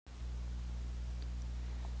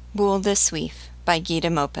Boule de Suif by Guy de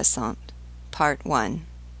Maupassant. Part 1.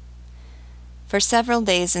 For several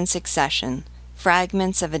days in succession,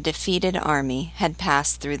 fragments of a defeated army had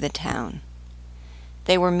passed through the town.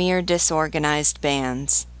 They were mere disorganized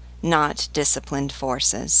bands, not disciplined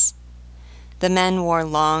forces. The men wore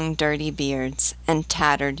long, dirty beards and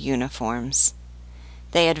tattered uniforms.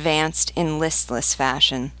 They advanced in listless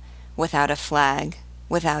fashion, without a flag,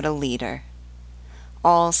 without a leader.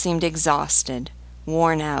 All seemed exhausted,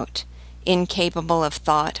 worn out, incapable of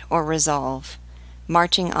thought or resolve,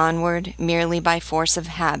 marching onward merely by force of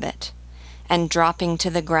habit, and dropping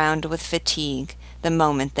to the ground with fatigue the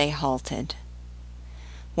moment they halted.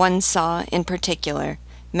 One saw, in particular,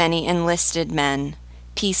 many enlisted men,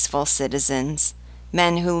 peaceful citizens,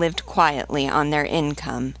 men who lived quietly on their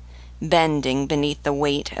income, bending beneath the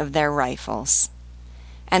weight of their rifles,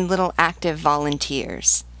 and little active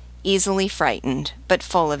volunteers, easily frightened but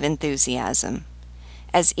full of enthusiasm,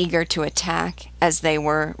 as eager to attack as they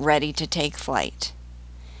were ready to take flight.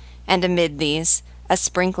 And amid these, a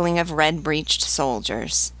sprinkling of red-breeched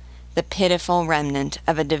soldiers, the pitiful remnant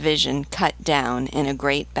of a division cut down in a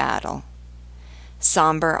great battle.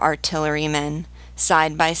 Somber artillerymen,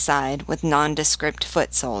 side by side with nondescript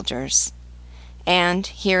foot soldiers, and,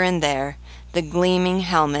 here and there, the gleaming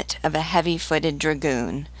helmet of a heavy-footed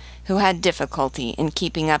dragoon, who had difficulty in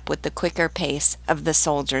keeping up with the quicker pace of the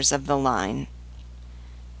soldiers of the line.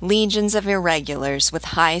 Legions of irregulars with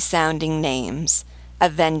high-sounding names,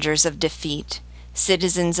 avengers of defeat,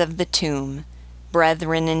 citizens of the tomb,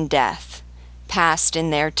 brethren in death, passed in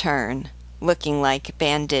their turn, looking like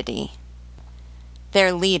banditti.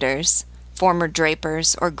 Their leaders, former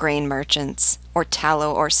drapers or grain merchants, or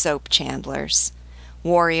tallow or soap chandlers,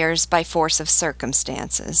 warriors by force of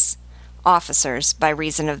circumstances, officers by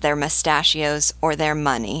reason of their mustachios or their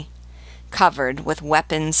money, covered with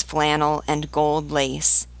weapons, flannel, and gold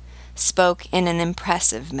lace, spoke in an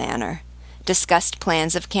impressive manner, discussed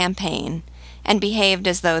plans of campaign, and behaved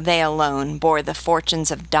as though they alone bore the fortunes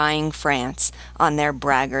of dying France on their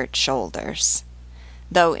braggart shoulders,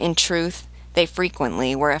 though in truth they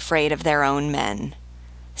frequently were afraid of their own men,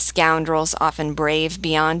 scoundrels often brave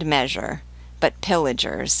beyond measure, but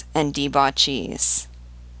pillagers and debauchees.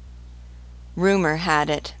 Rumor had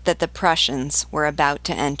it that the Prussians were about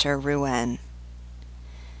to enter Rouen.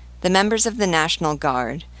 The members of the National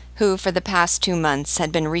Guard, who for the past 2 months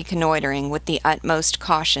had been reconnoitering with the utmost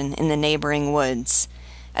caution in the neighboring woods,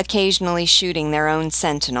 occasionally shooting their own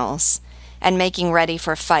sentinels, and making ready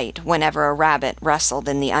for fight whenever a rabbit rustled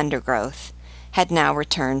in the undergrowth, had now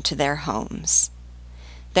returned to their homes.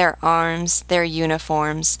 Their arms, their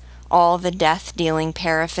uniforms, all the death-dealing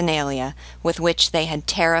paraphernalia with which they had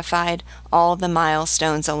terrified all the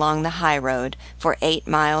milestones along the highroad for 8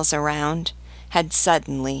 miles around, had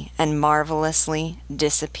suddenly and marvelously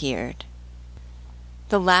disappeared.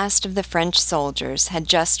 The last of the French soldiers had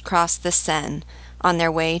just crossed the Seine on their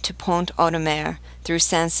way to Pont-Audemer through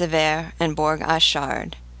Saint-Sever and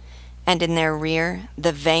Bourg-Achard, and in their rear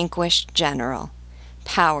the vanquished general,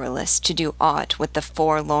 powerless to do aught with the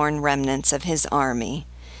forlorn remnants of his army,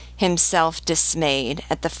 himself dismayed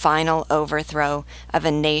at the final overthrow of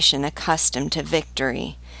a nation accustomed to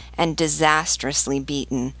victory and disastrously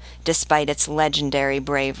beaten despite its legendary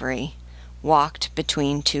bravery, walked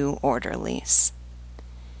between 2 orderlies.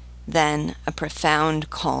 Then a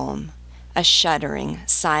profound calm, a shuddering,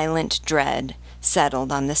 silent dread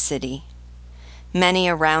settled on the city. Many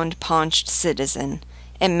a round-paunched citizen,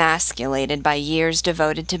 emasculated by years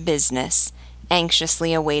devoted to business,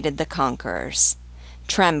 anxiously awaited the conquerors,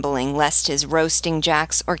 trembling lest his roasting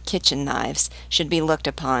jacks or kitchen knives should be looked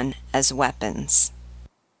upon as weapons.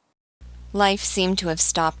 Life seemed to have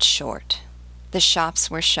stopped short. The shops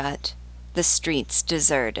were shut, the streets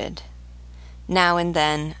deserted. Now and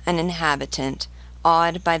then an inhabitant,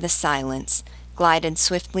 awed by the silence, glided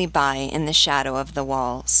swiftly by in the shadow of the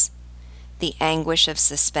walls. The anguish of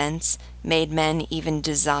suspense made men even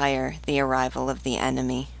desire the arrival of the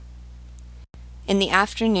enemy. In the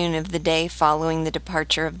afternoon of the day following the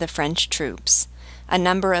departure of the French troops, a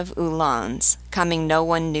number of Uhlans, coming no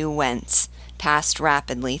one knew whence, passed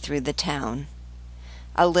rapidly through the town.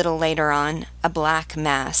 A little later on, a black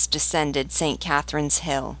mass descended St. Catherine's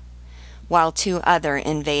Hill, while 2 other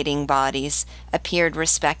invading bodies appeared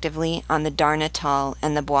respectively on the Darnetal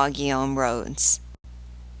and the Bois-Guillaume roads.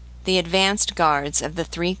 The advanced guards of the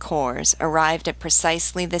 3 corps arrived at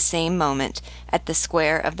precisely the same moment at the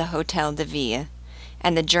square of the Hôtel de Ville,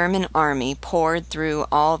 and the German army poured through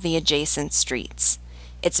all the adjacent streets,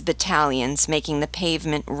 its battalions making the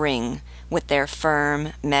pavement ring with their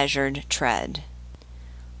firm, measured tread.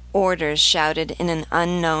 Orders shouted in an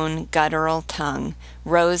unknown guttural tongue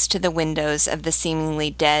rose to the windows of the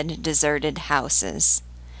seemingly dead, deserted houses,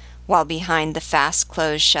 while behind the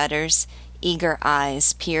fast-closed shutters eager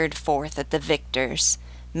eyes peered forth at the victors,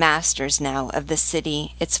 masters now of the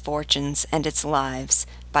city, its fortunes, and its lives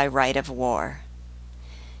by right of war.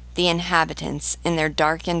 The inhabitants, in their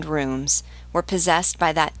darkened rooms, were possessed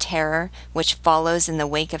by that terror which follows in the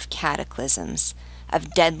wake of cataclysms,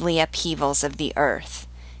 of deadly upheavals of the earth,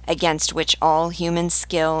 against which all human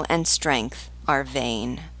skill and strength are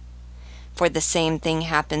vain. For the same thing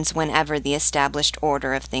happens whenever the established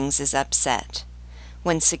order of things is upset,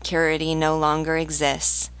 when security no longer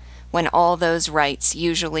exists, when all those rights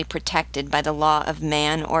usually protected by the law of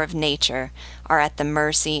man or of nature are at the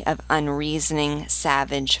mercy of unreasoning,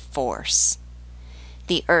 savage force.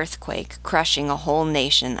 The earthquake crushing a whole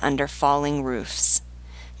nation under falling roofs,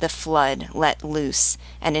 the flood let loose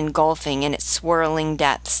and engulfing in its swirling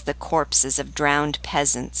depths the corpses of drowned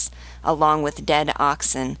peasants, along with dead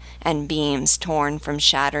oxen and beams torn from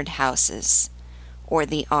shattered houses, or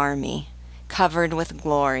the army, covered with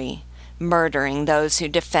glory, murdering those who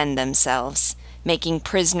defend themselves, making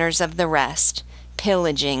prisoners of the rest,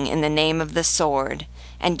 pillaging in the name of the sword,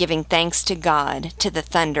 and giving thanks to God to the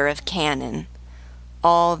thunder of cannon.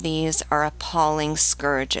 All these are appalling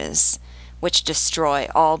scourges, which destroy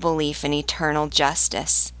all belief in eternal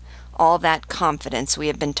justice, all that confidence we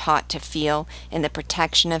have been taught to feel in the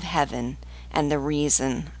protection of heaven and the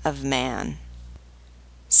reason of man.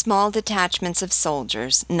 Small detachments of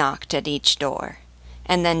soldiers knocked at each door,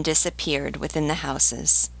 and then disappeared within the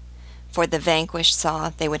houses, for the vanquished saw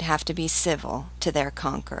they would have to be civil to their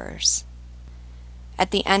conquerors. At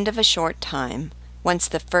the end of a short time, once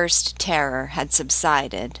the first terror had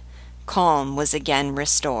subsided, calm was again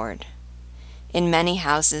restored. In many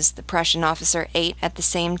houses the Prussian officer ate at the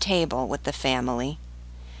same table with the family.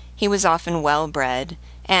 He was often well-bred,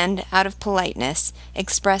 and, out of politeness,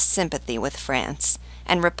 expressed sympathy with France,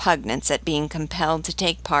 and repugnance at being compelled to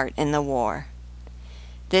take part in the war.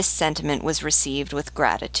 This sentiment was received with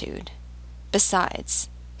gratitude. Besides,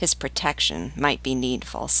 his protection might be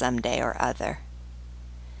needful some day or other.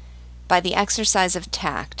 By the exercise of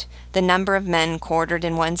tact, the number of men quartered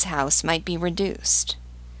in one's house might be reduced.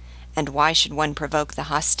 And why should one provoke the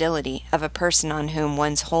hostility of a person on whom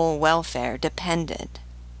one's whole welfare depended?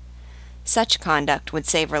 Such conduct would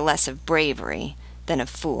savor less of bravery than of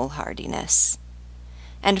foolhardiness.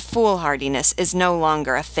 And foolhardiness is no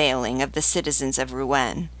longer a failing of the citizens of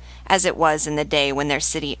Rouen, as it was in the day when their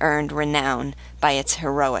city earned renown by its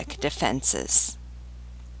heroic defenses.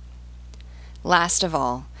 Last of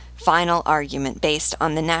all, final argument based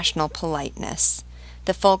on the national politeness.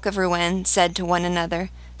 The folk of Rouen said to one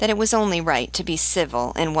another that it was only right to be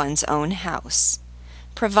civil in one's own house,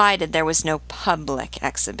 provided there was no public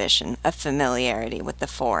exhibition of familiarity with the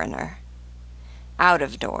foreigner. Out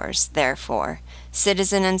of doors, therefore,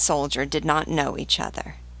 citizen and soldier did not know each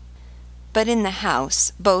other. But in the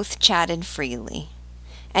house both chatted freely,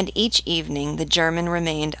 and each evening the German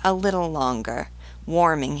remained a little longer,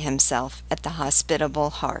 warming himself at the hospitable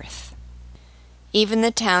hearth. Even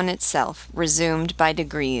the town itself resumed by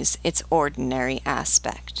degrees its ordinary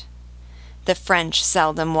aspect. The French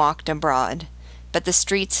seldom walked abroad, but the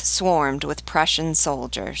streets swarmed with Prussian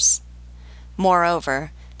soldiers.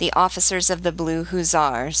 Moreover, the officers of the Blue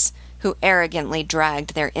Hussars, who arrogantly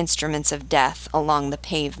dragged their instruments of death along the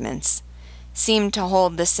pavements, seemed to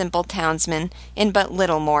hold the simple townsmen in but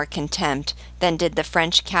little more contempt than did the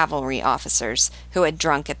French cavalry officers who had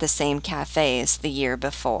drunk at the same cafes the year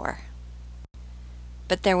before.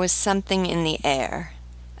 But there was something in the air,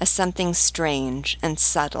 a something strange and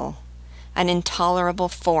subtle, an intolerable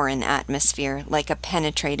foreign atmosphere like a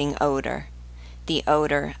penetrating odor, the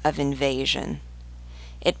odor of invasion.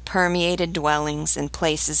 It permeated dwellings and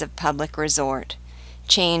places of public resort,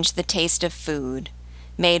 changed the taste of food,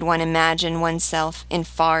 made one imagine oneself in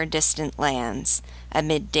far distant lands,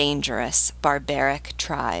 amid dangerous, barbaric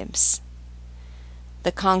tribes.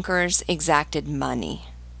 The conquerors exacted money,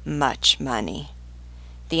 much money.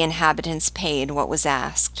 The inhabitants paid what was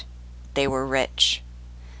asked. They were rich.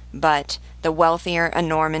 But the wealthier a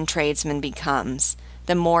Norman tradesman becomes,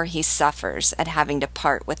 the more he suffers at having to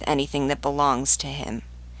part with anything that belongs to him,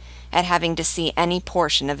 at having to see any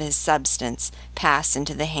portion of his substance pass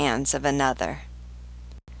into the hands of another.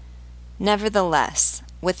 Nevertheless,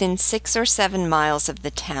 within 6 or 7 miles of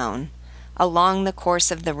the town, along the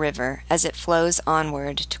course of the river as it flows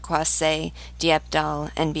onward to Coisset,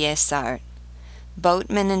 Dieppedalle, and Biessart,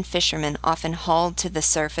 boatmen and fishermen often hauled to the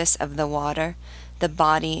surface of the water the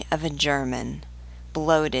body of a German,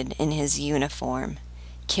 bloated in his uniform,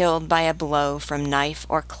 killed by a blow from knife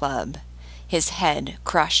or club, his head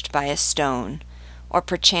crushed by a stone, or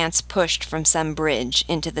perchance pushed from some bridge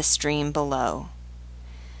into the stream below.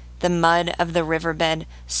 The mud of the riverbed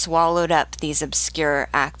swallowed up these obscure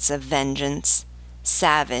acts of vengeance,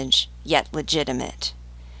 savage yet legitimate,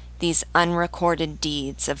 these unrecorded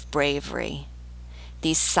deeds of bravery,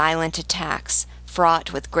 these silent attacks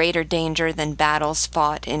fraught with greater danger than battles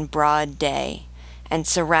fought in broad day, and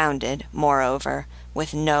surrounded, moreover,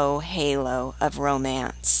 with no halo of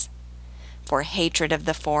romance. For hatred of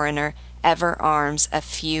the foreigner ever arms a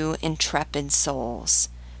few intrepid souls,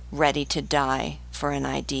 ready to die for an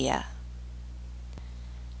idea.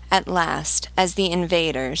 At last, as the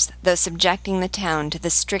invaders, though subjecting the town to the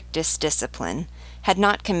strictest discipline, had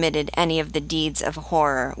not committed any of the deeds of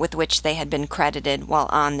horror with which they had been credited while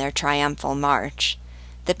on their triumphal march,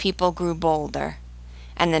 the people grew bolder,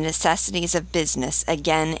 and the necessities of business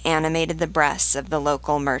again animated the breasts of the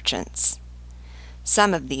local merchants.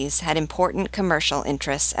 Some of these had important commercial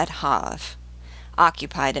interests at Havre,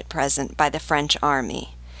 occupied at present by the French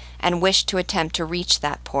army, and wished to attempt to reach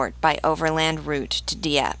that port by overland route to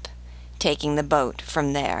Dieppe, taking the boat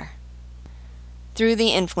from there. Through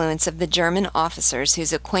the influence of the German officers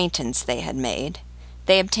whose acquaintance they had made,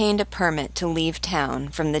 they obtained a permit to leave town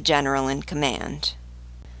from the general in command.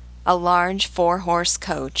 A large 4-horse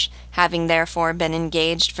coach having therefore been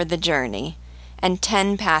engaged for the journey, and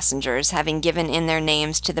 10 passengers having given in their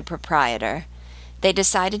names to the proprietor, they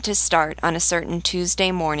decided to start on a certain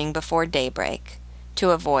Tuesday morning before daybreak,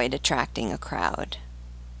 to avoid attracting a crowd.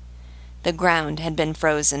 The ground had been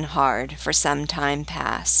frozen hard for some time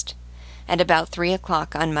past, and about 3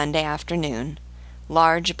 o'clock on Monday afternoon,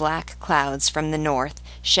 large black clouds from the north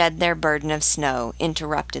shed their burden of snow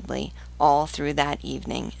interruptedly all through that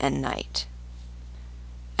evening and night.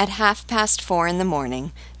 At 4:30 in the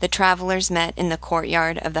morning, the travelers met in the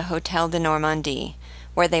courtyard of the Hôtel de Normandie,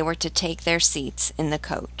 where they were to take their seats in the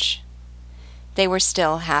coach. They were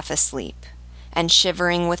still half asleep, and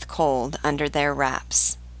shivering with cold under their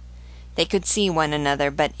wraps. They could see one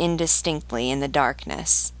another but indistinctly in the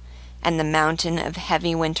darkness, and the mountain of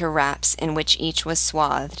heavy winter wraps in which each was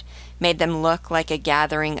swathed made them look like a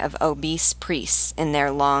gathering of obese priests in their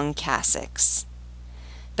long cassocks.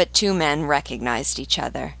 But 2 men recognized each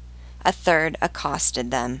other, a third accosted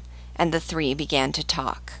them, and the 3 began to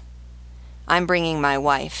talk. "I'm bringing my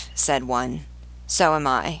wife," said one. "So am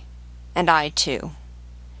I." "And I too."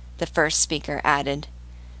 The first speaker added,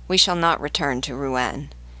 "We shall not return to Rouen,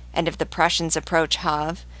 and if the Prussians approach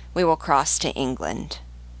Havre, we will cross to England."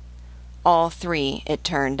 All 3, it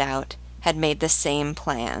turned out, had made the same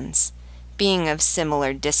plans, being of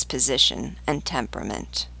similar disposition and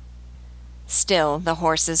temperament. Still, the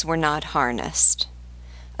horses were not harnessed.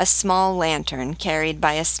 A small lantern carried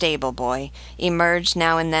by a stable boy emerged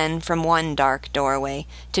now and then from one dark doorway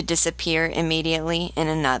to disappear immediately in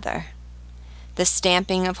another. The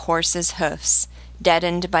stamping of horses' hoofs,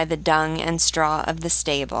 deadened by the dung and straw of the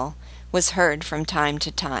stable, was heard from time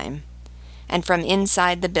to time, and from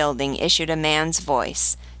inside the building issued a man's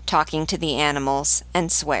voice, talking to the animals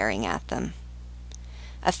and swearing at them.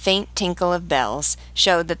 A faint tinkle of bells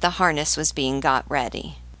showed that the harness was being got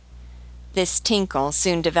ready. This tinkle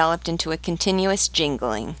soon developed into a continuous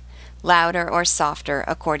jingling, louder or softer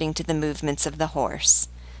according to the movements of the horse,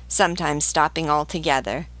 sometimes stopping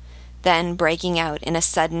altogether, then breaking out in a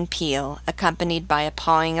sudden peal accompanied by a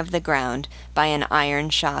pawing of the ground by an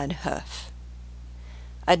iron-shod hoof.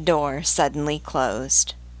 A door suddenly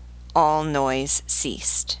closed. All noise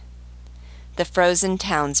ceased. The frozen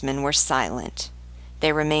townsmen were silent.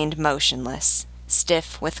 They remained motionless,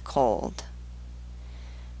 stiff with cold.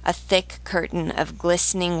 A thick curtain of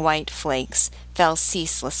glistening white flakes fell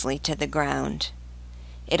ceaselessly to the ground.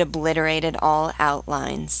 It obliterated all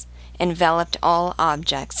outlines, enveloped all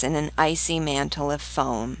objects in an icy mantle of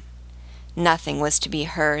foam. Nothing was to be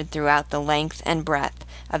heard throughout the length and breadth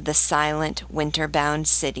of the silent, winter-bound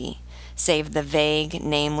city, save the vague,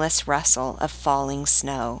 nameless rustle of falling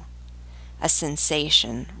snow, a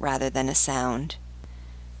sensation rather than a sound.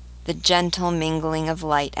 The gentle mingling of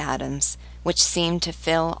light atoms, which seemed to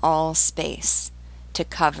fill all space, to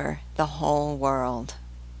cover the whole world.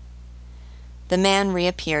 The man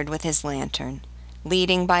reappeared with his lantern,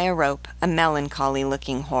 leading by a rope a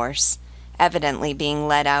melancholy-looking horse, evidently being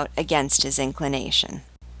led out against his inclination.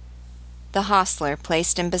 The hostler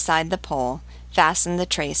placed him beside the pole, fastened the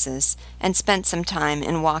traces, and spent some time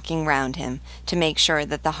in walking round him to make sure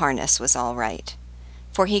that the harness was all right,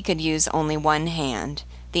 for he could use only one hand,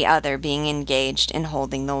 the other being engaged in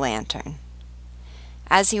holding the lantern.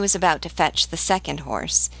 As he was about to fetch the second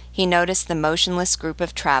horse, he noticed the motionless group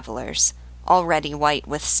of travelers, already white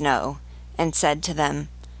with snow, and said to them,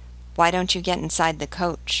 "Why don't you get inside the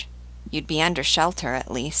coach? You'd be under shelter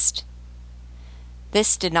at least."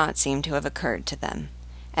 This did not seem to have occurred to them,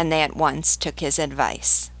 and they at once took his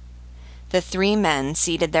advice. The 3 men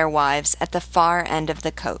seated their wives at the far end of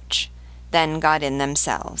the coach, then got in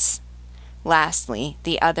themselves. Lastly,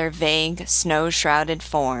 the other vague, snow-shrouded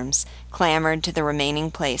forms clambered to the remaining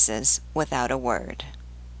places without a word.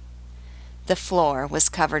 The floor was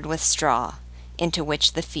covered with straw, into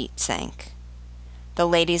which the feet sank. The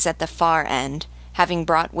ladies at the far end, having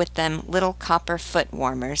brought with them little copper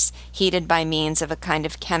foot-warmers heated by means of a kind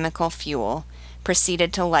of chemical fuel,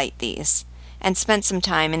 proceeded to light these, and spent some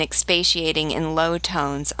time in expatiating in low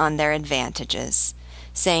tones on their advantages,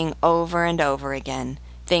 saying over and over again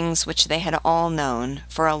things which they had all known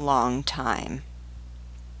for a long time.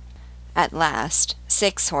 At last,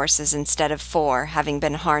 6 horses instead of 4 having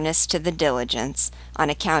been harnessed to the diligence on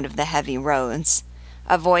account of the heavy roads,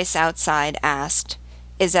 a voice outside asked,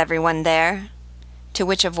 "Is everyone there?" To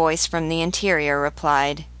which a voice from the interior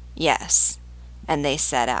replied, "Yes," and they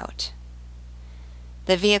set out.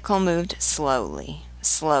 The vehicle moved slowly,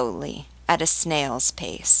 at a snail's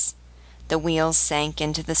pace. The wheels sank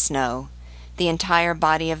into the snow. The entire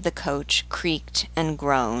body of the coach creaked and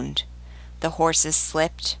groaned. The horses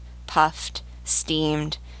slipped, puffed,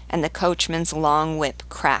 steamed, and the coachman's long whip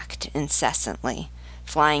cracked incessantly,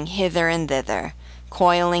 flying hither and thither,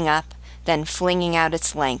 coiling up, then flinging out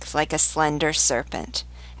its length like a slender serpent,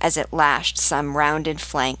 as it lashed some rounded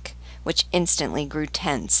flank, which instantly grew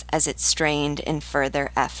tense as it strained in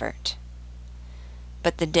further effort.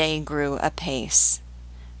 But the day grew apace.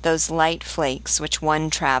 Those light flakes which one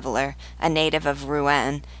traveler, a native of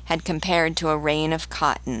Rouen, had compared to a rain of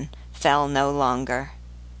cotton, fell no longer.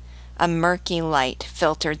 A murky light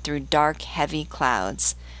filtered through dark, heavy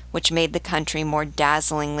clouds, which made the country more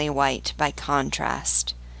dazzlingly white by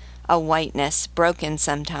contrast, a whiteness broken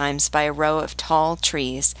sometimes by a row of tall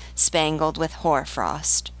trees spangled with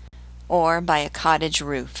hoarfrost, or by a cottage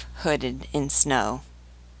roof hooded in snow.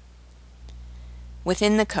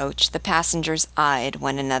 Within the coach the passengers eyed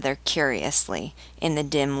one another curiously in the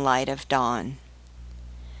dim light of dawn.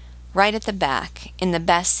 Right at the back, in the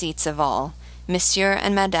best seats of all, Monsieur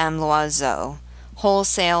and Madame Loiseau,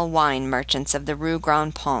 wholesale wine merchants of the Rue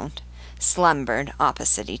Grand Pont, slumbered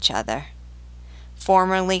opposite each other.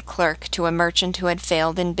 Formerly clerk to a merchant who had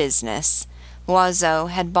failed in business, Loiseau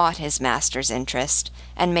had bought his master's interest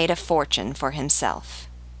and made a fortune for himself.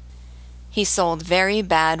 He sold very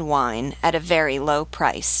bad wine at a very low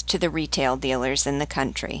price to the retail dealers in the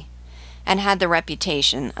country, and had the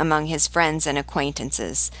reputation among his friends and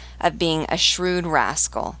acquaintances of being a shrewd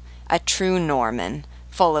rascal, a true Norman,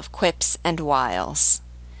 full of quips and wiles.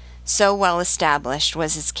 So well established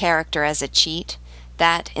was his character as a cheat,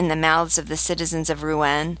 that, in the mouths of the citizens of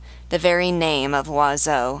Rouen, the very name of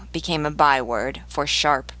Loiseau became a byword for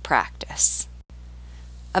sharp practice.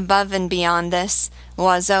 Above and beyond this,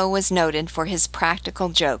 Loiseau was noted for his practical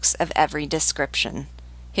jokes of every description,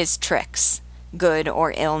 his tricks, good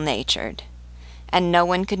or ill-natured, and no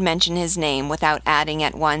one could mention his name without adding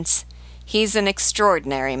at once, "He's an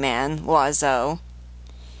extraordinary man, Loiseau."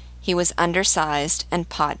 He was undersized and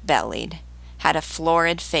pot-bellied, had a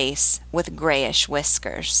florid face with grayish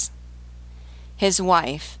whiskers. His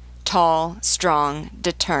wife, tall, strong,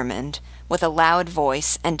 determined, with a loud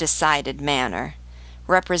voice and decided manner,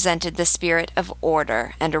 represented the spirit of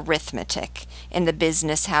order and arithmetic in the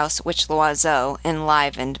business house which Loiseau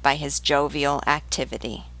enlivened by his jovial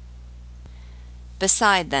activity.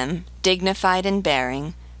 Beside them, dignified in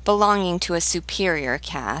bearing, belonging to a superior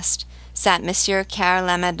caste, sat Monsieur Carre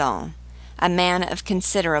Lamadon, a man of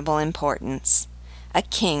considerable importance, a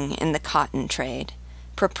king in the cotton trade,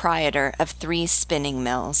 proprietor of 3 spinning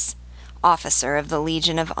mills, officer of the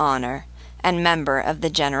Legion of Honor, and member of the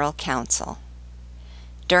General Council.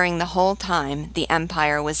 During the whole time the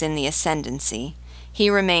empire was in the ascendancy, he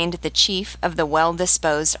remained the chief of the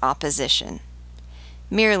well-disposed opposition,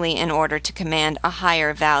 merely in order to command a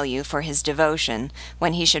higher value for his devotion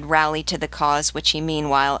when he should rally to the cause which he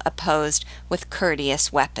meanwhile opposed with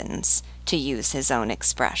courteous weapons, to use his own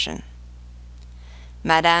expression.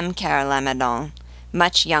 Madame Carre Lamadon,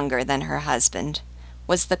 much younger than her husband,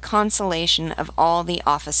 was the consolation of all the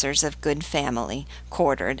officers of good family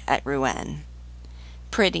quartered at Rouen.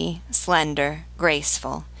 Pretty, slender,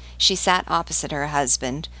 graceful, she sat opposite her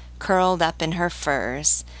husband, curled up in her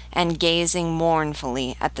furs, and gazing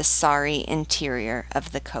mournfully at the sorry interior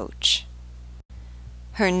of the coach.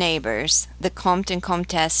 Her neighbors, the Comte and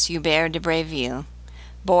Comtesse Hubert de Bréville,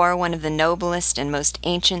 bore one of the noblest and most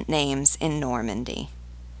ancient names in Normandy.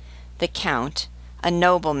 The Count, a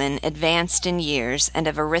nobleman advanced in years and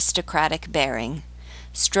of aristocratic bearing,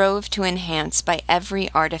 strove to enhance by every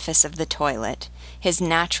artifice of the toilet his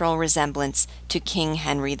natural resemblance to King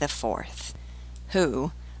Henry IV,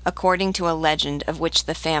 who, according to a legend of which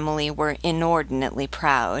the family were inordinately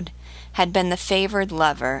proud, had been the favored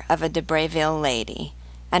lover of a de Breville lady,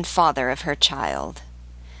 and father of her child,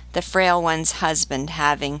 the frail one's husband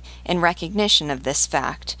having, in recognition of this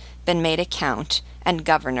fact, been made a count and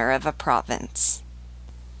governor of a province.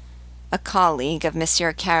 A colleague of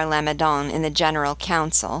Monsieur Carre-Lamadon in the General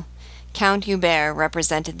Council, Count Hubert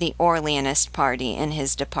represented the Orleanist party in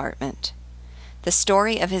his department. The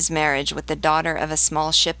story of his marriage with the daughter of a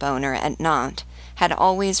small ship-owner at Nantes had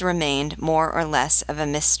always remained more or less of a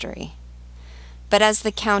mystery. But as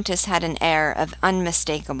the Countess had an air of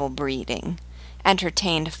unmistakable breeding,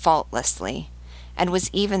 entertained faultlessly, and was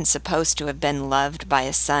even supposed to have been loved by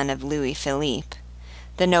a son of Louis Philippe,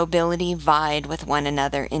 the nobility vied with one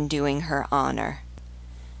another in doing her honor,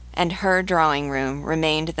 and her drawing-room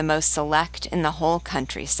remained the most select in the whole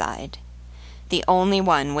countryside, the only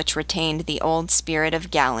one which retained the old spirit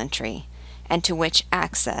of gallantry, and to which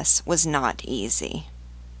access was not easy.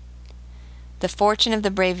 The fortune of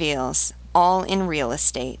the Brevilles, all in real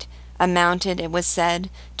estate, amounted, it was said,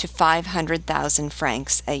 to 500,000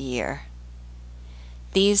 francs a year.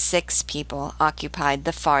 These 6 people occupied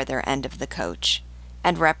the farther end of the coach,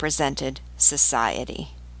 and represented society,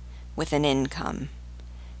 with an income,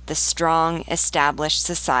 the strong, established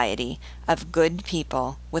society of good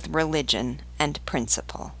people with religion and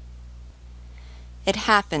principle. It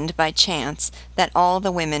happened by chance that all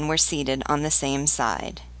the women were seated on the same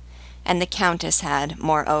side, and the Countess had,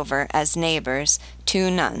 moreover, as neighbors, 2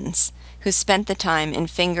 nuns, who spent the time in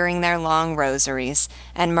fingering their long rosaries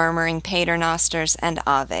and murmuring paternosters and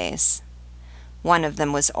aves. One of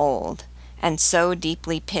them was old, and so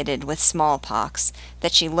deeply pitted with smallpox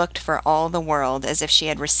that she looked for all the world as if she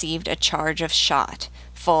had received a charge of shot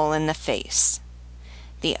full in the face.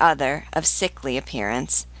 The other, of sickly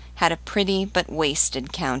appearance, had a pretty but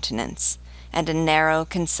wasted countenance, and a narrow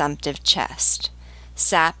consumptive chest,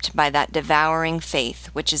 sapped by that devouring faith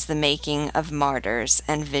which is the making of martyrs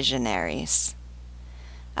and visionaries.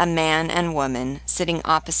 A man and woman, sitting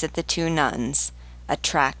opposite the 2 nuns,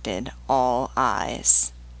 attracted all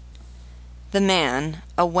eyes. The man,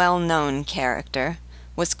 a well-known character,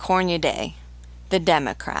 was Cornudet, the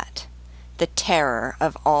Democrat, the terror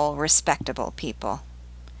of all respectable people.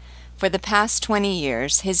 For the past 20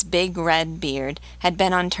 years his big red beard had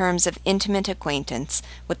been on terms of intimate acquaintance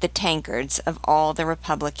with the tankards of all the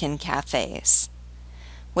Republican cafes.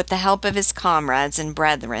 With the help of his comrades and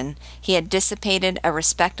brethren, he had dissipated a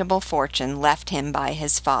respectable fortune left him by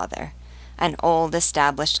his father, an old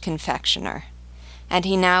established confectioner, and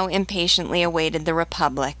he now impatiently awaited the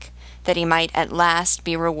Republic, that he might at last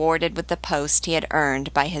be rewarded with the post he had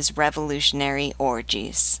earned by his revolutionary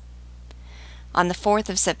orgies. On the 4th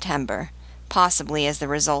of September, possibly as the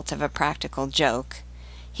result of a practical joke,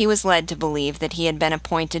 he was led to believe that he had been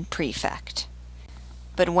appointed prefect.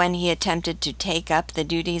 But when he attempted to take up the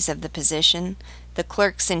duties of the position, the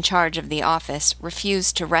clerks in charge of the office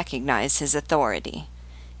refused to recognize his authority,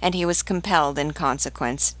 and he was compelled in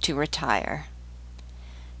consequence to retire.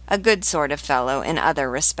 A good sort of fellow in other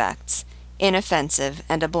respects, inoffensive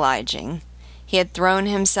and obliging, he had thrown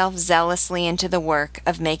himself zealously into the work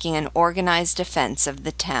of making an organized defense of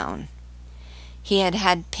the town. He had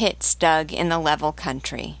had pits dug in the level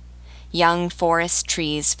country, young forest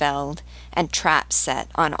trees felled, and traps set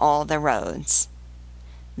on all the roads.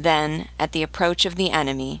 Then, at the approach of the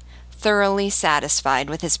enemy, thoroughly satisfied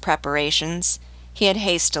with his preparations, he had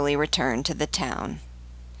hastily returned to the town.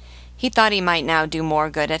 He thought he might now do more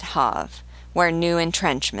good at Havre, where new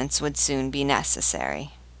entrenchments would soon be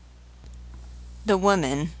necessary. The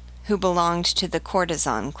woman, who belonged to the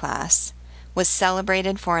courtesan class, was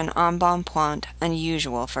celebrated for an embonpoint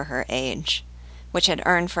unusual for her age, which had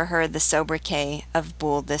earned for her the sobriquet of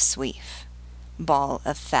boule de suif, ball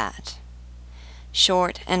of fat.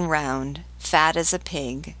 Short and round, fat as a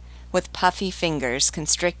pig, with puffy fingers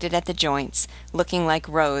constricted at the joints, looking like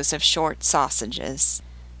rows of short sausages,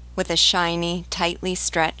 with a shiny, tightly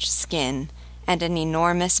stretched skin, and an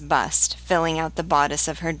enormous bust filling out the bodice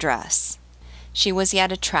of her dress. She was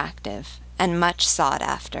yet attractive, and much sought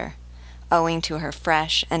after, owing to her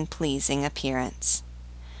fresh and pleasing appearance.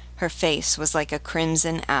 Her face was like a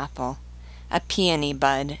crimson apple, a peony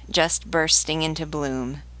bud just bursting into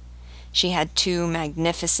bloom. She had 2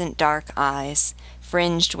 magnificent dark eyes,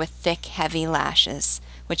 fringed with thick, heavy lashes,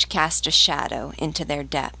 which cast a shadow into their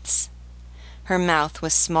depths. Her mouth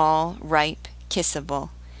was small, ripe,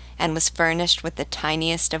 kissable, and was furnished with the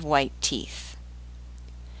tiniest of white teeth.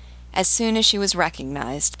 As soon as she was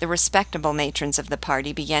recognized, the respectable matrons of the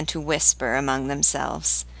party began to whisper among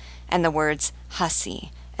themselves, and the words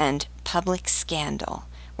hussy and public scandal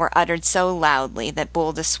were uttered so loudly that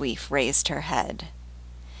Boule de Suif raised her head.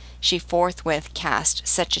 She forthwith cast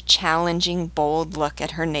such a challenging, bold look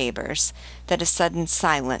at her neighbors that a sudden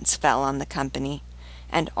silence fell on the company,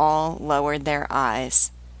 and all lowered their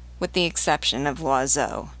eyes, with the exception of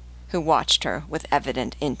Loiseau, who watched her with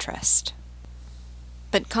evident interest.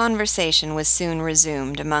 But conversation was soon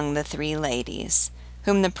resumed among the three ladies,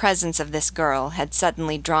 whom the presence of this girl had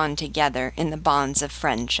suddenly drawn together in the bonds of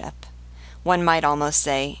friendship, one might almost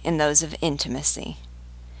say in those of intimacy.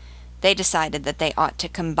 They decided that they ought to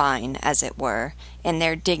combine, as it were, in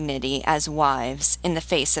their dignity as wives in the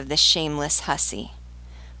face of this shameless hussy,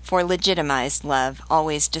 for legitimized love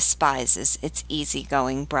always despises its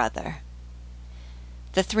easy-going brother.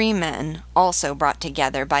 The three men, also brought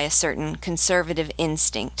together by a certain conservative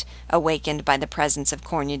instinct awakened by the presence of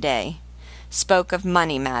Cornudet, spoke of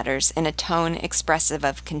money matters in a tone expressive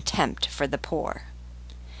of contempt for the poor.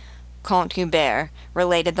 Count Hubert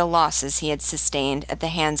related the losses he had sustained at the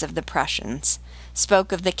hands of the Prussians,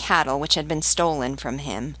 spoke of the cattle which had been stolen from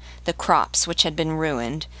him, the crops which had been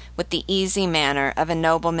ruined, with the easy manner of a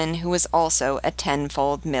nobleman who was also a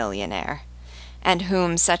tenfold millionaire, and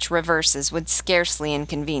whom such reverses would scarcely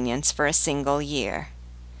inconvenience for a single year.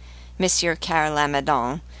 Monsieur Carre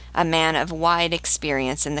Lamadon, a man of wide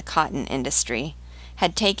experience in the cotton industry,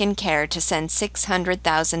 had taken care to send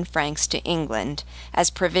 600,000 francs to England as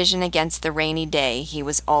provision against the rainy day he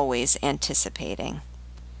was always anticipating.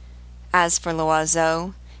 As for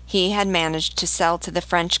Loiseau, he had managed to sell to the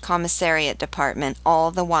French Commissariat Department all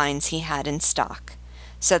the wines he had in stock,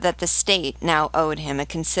 so that the state now owed him a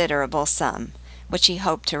considerable sum, which he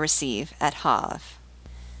hoped to receive at Havre.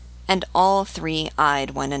 And all three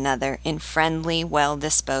eyed one another in friendly,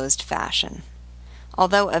 well-disposed fashion.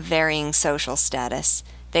 Although of varying social status,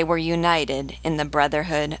 they were united in the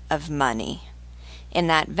brotherhood of money, in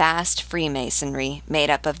that vast freemasonry made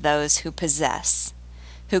up of those who possess,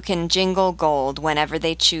 who can jingle gold whenever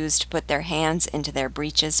they choose to put their hands into their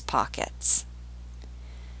breeches pockets.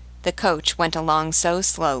 The coach went along so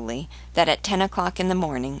slowly that at 10 o'clock in the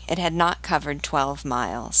morning it had not covered 12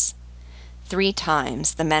 miles. 3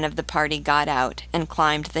 times the men of the party got out and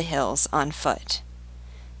climbed the hills on foot.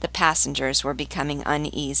 The passengers were becoming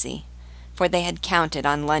uneasy, for they had counted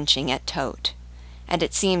on lunching at Tote, and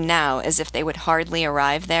it seemed now as if they would hardly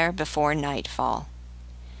arrive there before nightfall.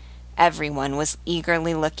 Everyone was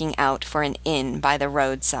eagerly looking out for an inn by the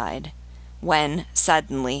roadside, when,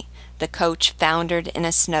 suddenly, the coach foundered in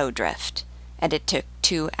a snowdrift, and it took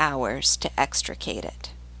 2 hours to extricate it.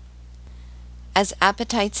 As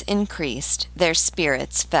appetites increased, their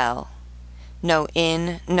spirits fell. No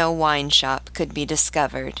inn, no wine shop could be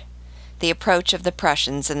discovered, the approach of the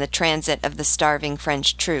Prussians and the transit of the starving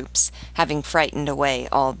French troops having frightened away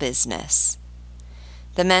all business.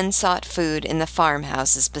 The men sought food in the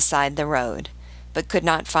farmhouses beside the road, but could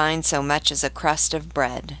not find so much as a crust of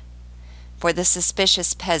bread. For the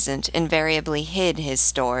suspicious peasant invariably hid his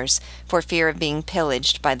stores for fear of being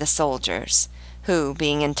pillaged by the soldiers, who,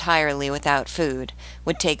 being entirely without food,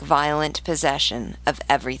 would take violent possession of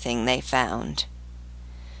everything they found.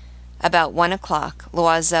 About 1 o'clock,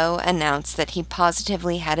 Loiseau announced that he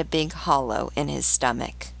positively had a big hollow in his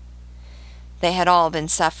stomach. They had all been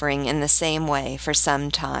suffering in the same way for some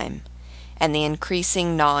time, and the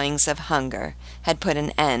increasing gnawings of hunger had put an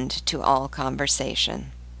end to all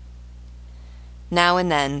conversation. Now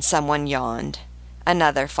and then someone yawned,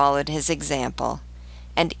 another followed his example,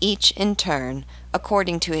 and each in turn,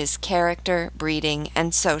 according to his character, breeding,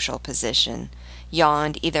 and social position,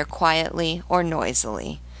 yawned either quietly or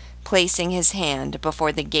noisily, placing his hand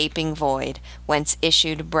before the gaping void whence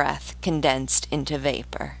issued breath condensed into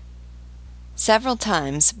vapor. Several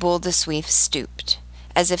times Boule de Suif stooped,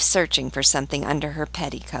 as if searching for something under her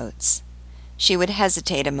petticoats. She would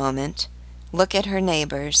hesitate a moment, look at her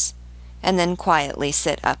neighbors, and then quietly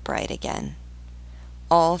sit upright again.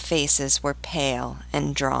 All faces were pale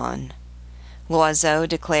and drawn. Loiseau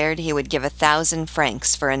declared he would give 1,000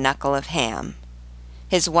 francs for a knuckle of ham.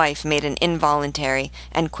 His wife made an involuntary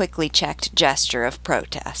and quickly checked gesture of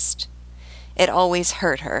protest. It always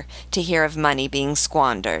hurt her to hear of money being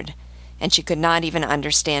squandered, and she could not even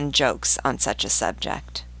understand jokes on such a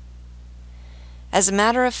subject. "As a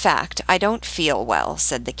matter of fact, I don't feel well,"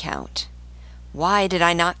 said the Count. "Why did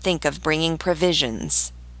I not think of bringing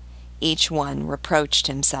provisions?" Each one reproached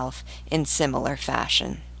himself in similar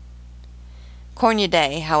fashion.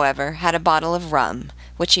 Cornudet, however, had a bottle of rum,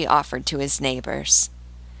 which he offered to his neighbors.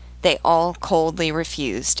 They all coldly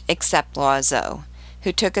refused, except Loiseau,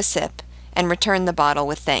 who took a sip and returned the bottle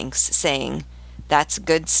with thanks, saying, "That's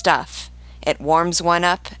good stuff. It warms one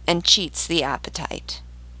up and cheats the appetite."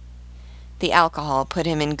 The alcohol put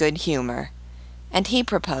him in good humor, and he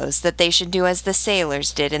proposed that they should do as the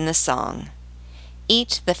sailors did in the song,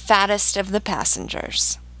 "Eat the fattest of the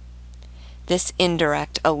passengers." This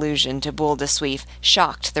indirect allusion to Boule de Suif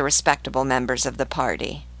shocked the respectable members of the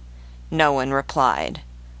party. No one replied.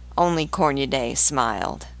 Only Cornudet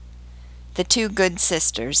smiled. The two good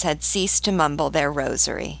sisters had ceased to mumble their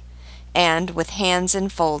rosary, and, with hands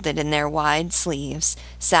enfolded in their wide sleeves,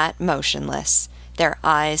 sat motionless, their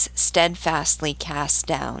eyes steadfastly cast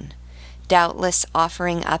down, doubtless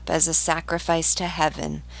offering up as a sacrifice to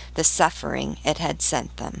heaven the suffering it had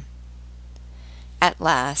sent them. At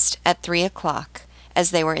last, at 3 o'clock,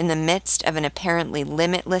 as they were in the midst of an apparently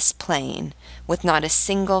limitless plain, with not a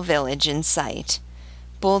single village in sight,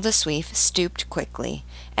 Boule de Suif stooped quickly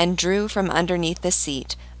and drew from underneath the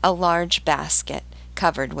seat a large basket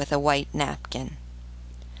covered with a white napkin.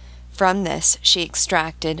 From this she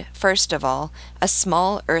extracted, first of all, a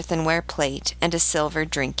small earthenware plate and a silver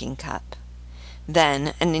drinking cup.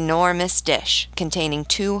 Then an enormous dish containing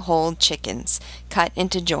 2 whole chickens cut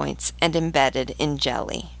into joints and embedded in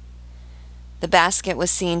jelly. The basket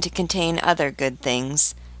was seen to contain other good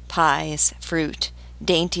things, pies, fruit,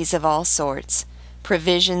 dainties of all sorts,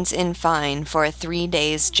 provisions in fine for a 3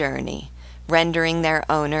 days' journey, rendering their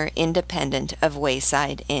owner independent of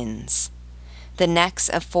wayside inns. The necks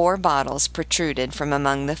of 4 bottles protruded from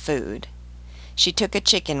among the food. She took a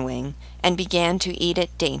chicken wing and began to eat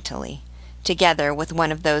it daintily, together with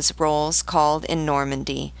one of those rolls called in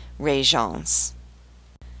Normandy régence.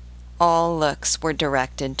 All looks were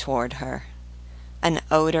directed toward her. An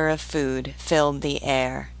odor of food filled the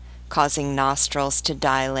air, causing nostrils to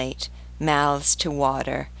dilate, mouths to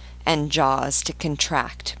water, and jaws to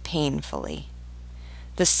contract painfully.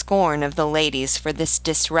 The scorn of the ladies for this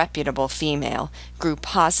disreputable female grew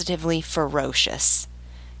positively ferocious.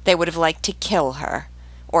 They would have liked to kill her,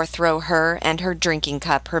 or throw her and her drinking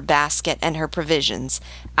cup, her basket, and her provisions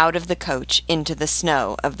out of the coach into the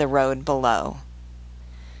snow of the road below.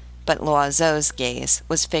 But Loiseau's gaze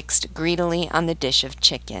was fixed greedily on the dish of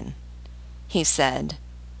chicken. He said,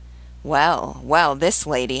 "Well, well, this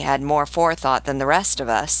lady had more forethought than the rest of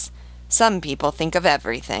us. Some people think of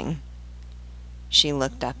everything." She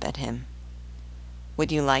looked up at him.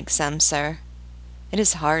 "Would you like some, sir? It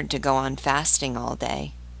is hard to go on fasting all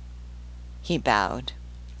day." He bowed.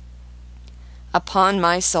 "Upon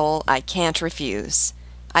my soul, I can't refuse.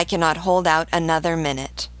 I cannot hold out another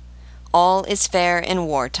minute. All is fair in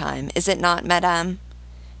wartime, is it not, madame?"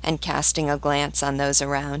 And casting a glance on those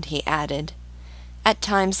around, he added, "At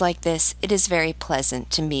times like this it is very pleasant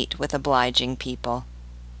to meet with obliging people."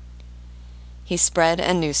 He spread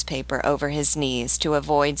a newspaper over his knees to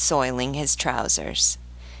avoid soiling his trousers,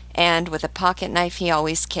 and, with a pocket-knife he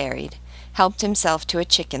always carried, helped himself to a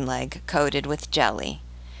chicken leg coated with jelly,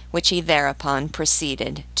 which he thereupon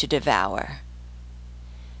proceeded to devour.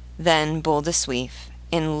 Then Boule de Suif,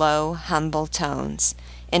 in low, humble tones,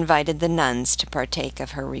 invited the nuns to partake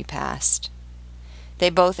of her repast. They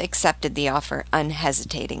both accepted the offer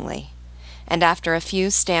unhesitatingly, and after a few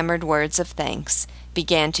stammered words of thanks,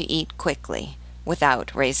 began to eat quickly,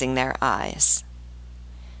 without raising their eyes.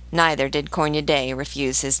 Neither did Cornudet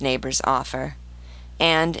refuse his neighbor's offer,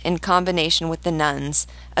 and, in combination with the nuns,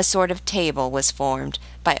 a sort of table was formed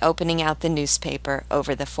by opening out the newspaper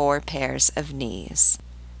over the 4 pairs of knees.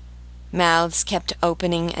 Mouths kept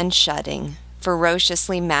opening and shutting,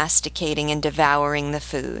 ferociously masticating and devouring the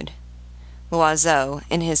food. Loiseau,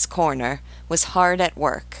 in his corner, was hard at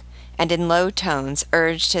work, and in low tones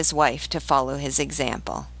urged his wife to follow his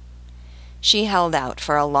example. She held out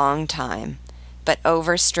for a long time, but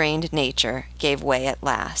overstrained nature gave way at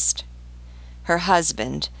last. Her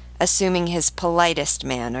husband, assuming his politest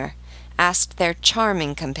manner, asked their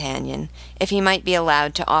charming companion if he might be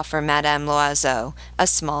allowed to offer Madame Loiseau a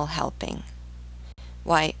small helping.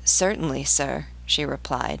 "Why, certainly, sir," she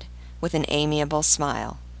replied, with an amiable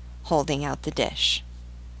smile, holding out the dish.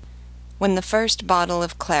 When the first bottle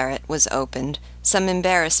of claret was opened, some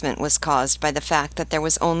embarrassment was caused by the fact that there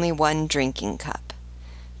was only 1 drinking cup,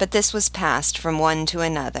 but this was passed from one to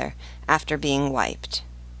another after being wiped.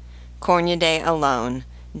 Cornudet alone,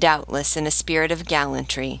 doubtless in a spirit of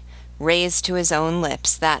gallantry, raised to his own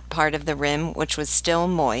lips that part of the rim which was still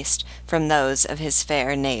moist from those of his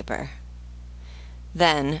fair neighbor.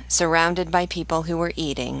 Then, surrounded by people who were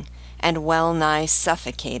eating, and well-nigh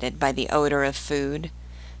suffocated by the odor of food,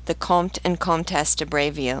 the Comte and Comtesse de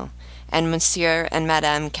Bréville, and Monsieur and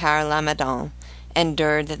Madame Carre Lamadon,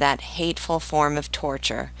 endured that hateful form of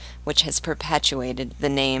torture which has perpetuated the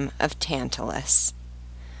name of Tantalus.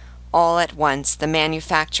 All at once the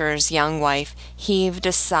manufacturer's young wife heaved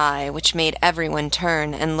a sigh which made everyone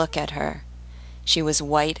turn and look at her. She was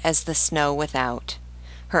white as the snow without.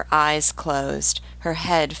 Her eyes closed, her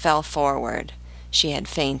head fell forward. She had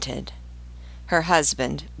fainted. Her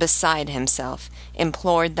husband, beside himself,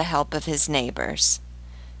 implored the help of his neighbors.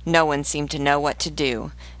 No one seemed to know what to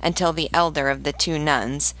do until the elder of the two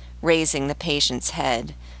nuns, raising the patient's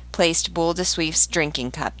head, placed Boule de Suif's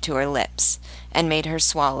drinking cup to her lips and made her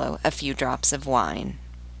swallow a few drops of wine.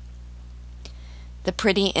 The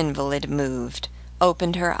pretty invalid moved,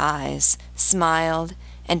 opened her eyes, smiled,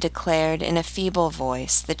 and declared in a feeble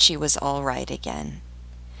voice that she was all right again.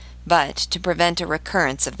 But, to prevent a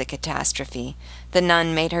recurrence of the catastrophe, the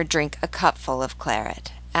nun made her drink a cupful of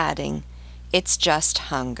claret, adding, "It's just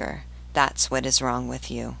hunger. That's what is wrong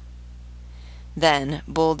with you." Then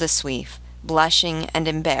Boule de Suif, blushing and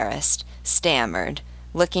embarrassed, stammered,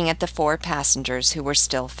 looking at the 4 passengers who were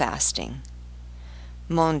still fasting.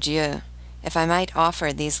 "Mon Dieu, if I might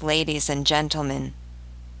offer these ladies and gentlemen—"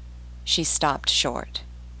 She stopped short,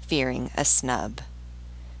 fearing a snub.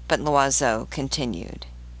 But Loiseau continued.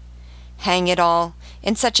 "Hang it all!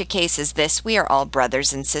 In such a case as this, we are all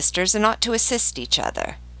brothers and sisters and ought to assist each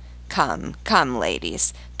other. Come, come,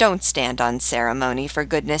 ladies, don't stand on ceremony, for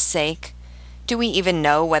goodness' sake. Do we even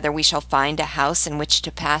know whether we shall find a house in which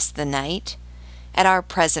to pass the night? At our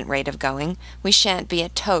present rate of going, we shan't be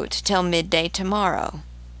at Tote till midday tomorrow."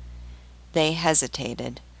 They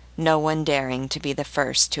hesitated, no one daring to be the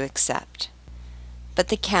first to accept. But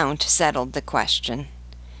the Count settled the question.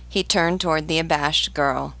 He turned toward the abashed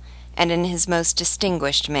girl, and in his most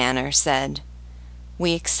distinguished manner said,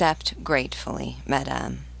 "We accept gratefully,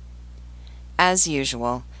 madame." As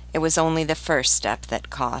usual, it was only the first step that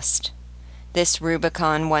cost. This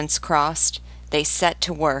Rubicon once crossed, they set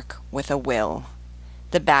to work with a will.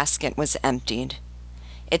 The basket was emptied.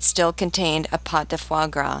 It still contained a pot de foie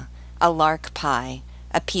gras, a lark pie,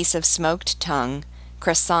 a piece of smoked tongue,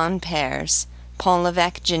 Cresson pears, Pont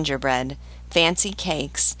l'Evêque gingerbread, fancy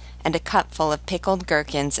cakes, and a cupful of pickled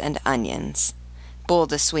gherkins and onions. Boule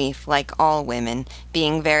de Suif, like all women,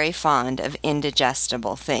 being very fond of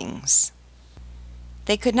indigestible things.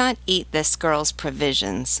 They could not eat this girl's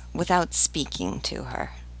provisions without speaking to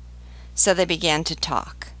her. So they began to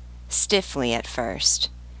talk, stiffly at first,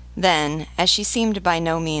 then, as she seemed by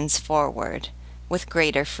no means forward, with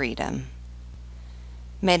greater freedom.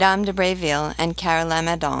 Mesdames de Breville and Carole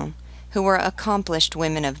Lamadon, who were accomplished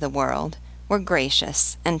women of the world, were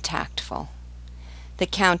gracious and tactful. The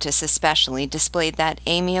Countess especially displayed that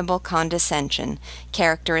amiable condescension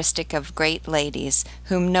characteristic of great ladies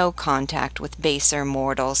whom no contact with baser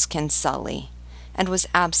mortals can sully, and was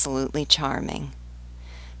absolutely charming.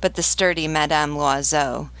 But the sturdy Madame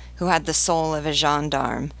Loiseau, who had the soul of a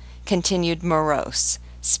gendarme, continued morose,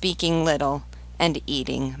 speaking little and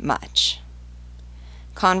eating much.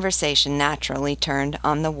 Conversation naturally turned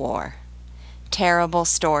on the war. Terrible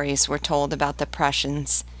stories were told about the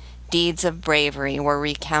Prussians, deeds of bravery were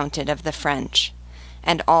recounted of the French,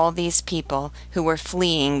 and all these people who were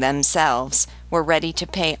fleeing themselves were ready to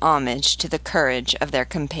pay homage to the courage of their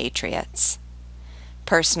compatriots.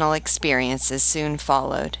 Personal experiences soon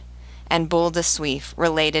followed, and Boule de Suif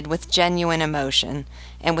related with genuine emotion,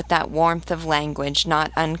 and with that warmth of language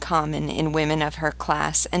not uncommon in women of her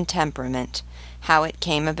class and temperament, how it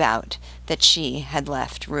came about that she had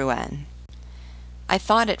left Rouen. "I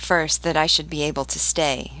thought at first that I should be able to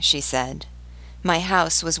stay," she said. "My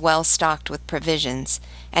house was well stocked with provisions,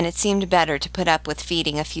 and it seemed better to put up with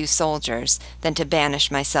feeding a few soldiers than to banish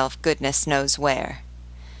myself goodness knows where.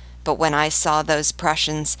 But when I saw those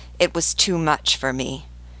Prussians, it was too much for me.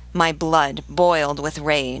 My blood boiled with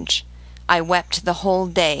rage. I wept the whole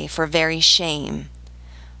day for very shame.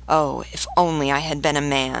 Oh, if only I had been a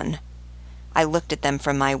man! I looked at them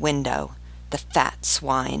from my window, the fat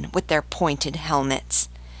swine, with their pointed helmets,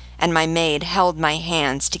 and my maid held my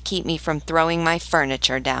hands to keep me from throwing my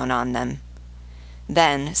furniture down on them.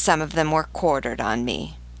 Then some of them were quartered on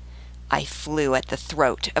me. I flew at the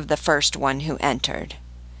throat of the first one who entered.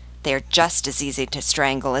 They are just as easy to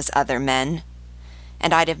strangle as other men,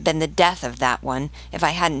 and I'd have been the death of that one if I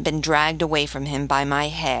hadn't been dragged away from him by my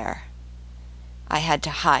hair. I had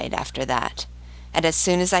to hide after that, and as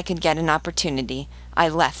soon as I could get an opportunity, I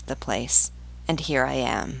left the place, and here I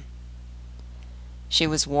am." She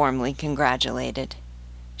was warmly congratulated.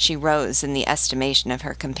 She rose in the estimation of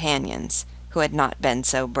her companions, who had not been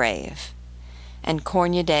so brave. And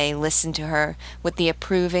Cornudet listened to her with the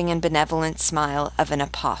approving and benevolent smile of an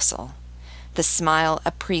apostle, the smile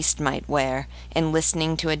a priest might wear in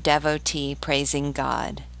listening to a devotee praising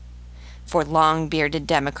God. For long-bearded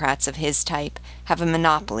Democrats of his type have a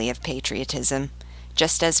monopoly of patriotism,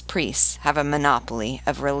 just as priests have a monopoly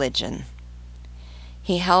of religion.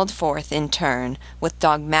 He held forth in turn with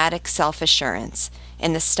dogmatic self-assurance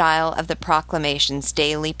in the style of the proclamations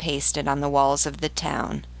daily pasted on the walls of the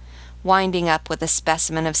town, winding up with a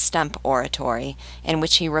specimen of stump oratory in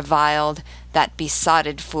which he reviled that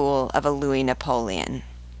besotted fool of a Louis Napoleon.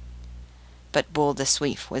 But Boule de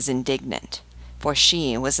Suif was indignant, for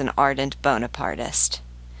she was an ardent Bonapartist.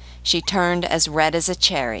 She turned as red as a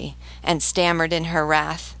cherry, and stammered in her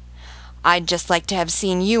wrath, "I'd just like to have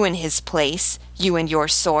seen you in his place, you and your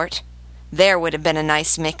sort. There would have been a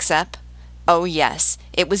nice mix-up. Oh yes,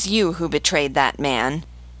 it was you who betrayed that man.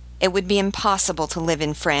 It would be impossible to live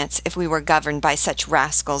in France if we were governed by such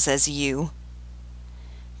rascals as you."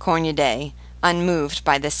 Cornudet, unmoved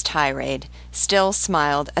by this tirade, still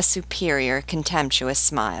smiled a superior, contemptuous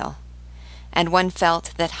smile, and one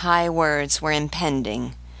felt that high words were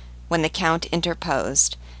impending, when the Count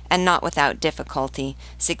interposed, and not without difficulty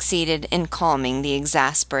succeeded in calming the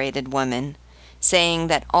exasperated woman, saying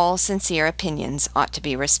that all sincere opinions ought to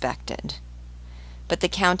be respected. But the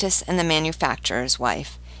Countess and the manufacturer's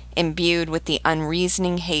wife, imbued with the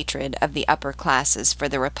unreasoning hatred of the upper classes for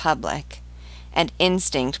the Republic, and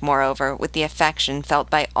instinct, moreover, with the affection felt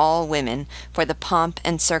by all women for the pomp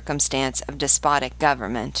and circumstance of despotic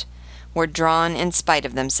government, were drawn in spite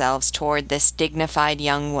of themselves toward this dignified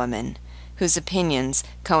young woman, whose opinions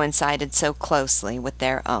coincided so closely with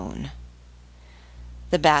their own.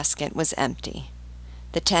 The basket was empty.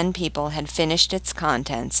 The 10 people had finished its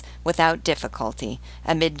contents without difficulty,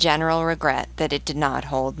 amid general regret that it did not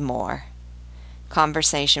hold more.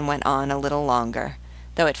 Conversation went on a little longer,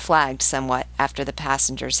 though it flagged somewhat after the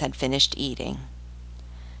passengers had finished eating.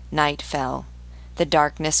 Night fell, the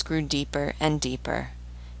darkness grew deeper and deeper,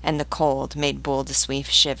 and the cold made Boule de Suif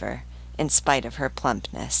shiver, in spite of her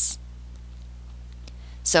plumpness.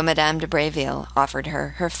 So Madame de Breville offered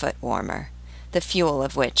her her foot-warmer, the fuel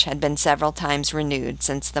of which had been several times renewed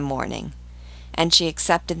since the morning, and she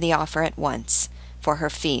accepted the offer at once, for her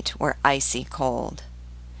feet were icy cold.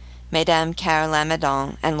 Mesdames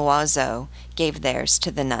Carre-Lamadon and Loiseau gave theirs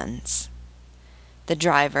to the nuns. The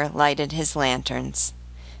driver lighted his lanterns.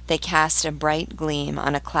 They cast a bright gleam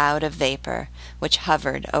on a cloud of vapor which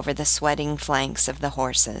hovered over the sweating flanks of the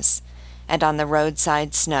horses, and on the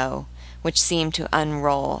roadside snow, which seemed to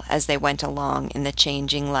unroll as they went along in the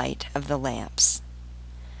changing light of the lamps.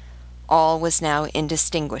 All was now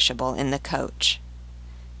indistinguishable in the coach.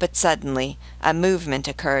 But suddenly a movement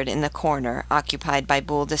occurred in the corner occupied by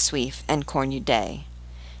Boule de Suif and Cornudet,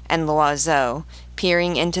 and Loiseau,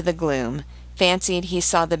 peering into the gloom, fancied he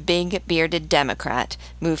saw the big, bearded Democrat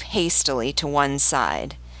move hastily to one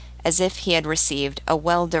side, as if he had received a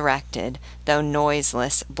well-directed, though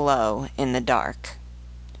noiseless, blow in the dark.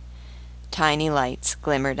 Tiny lights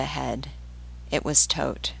glimmered ahead. It was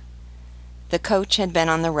Todt. The coach had been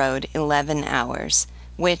on the road 11 hours,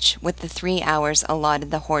 which, with the 3 hours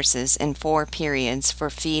allotted the horses in 4 periods for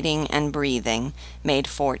feeding and breathing, made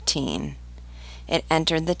 14. It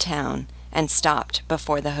entered the town and stopped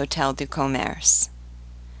before the Hôtel du Commerce.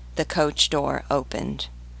 The coach door opened.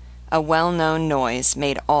 A well-known noise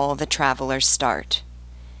made all the travelers start.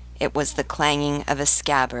 It was the clanging of a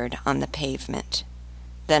scabbard on the pavement.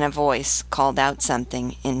 Then a voice called out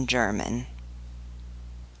something in German.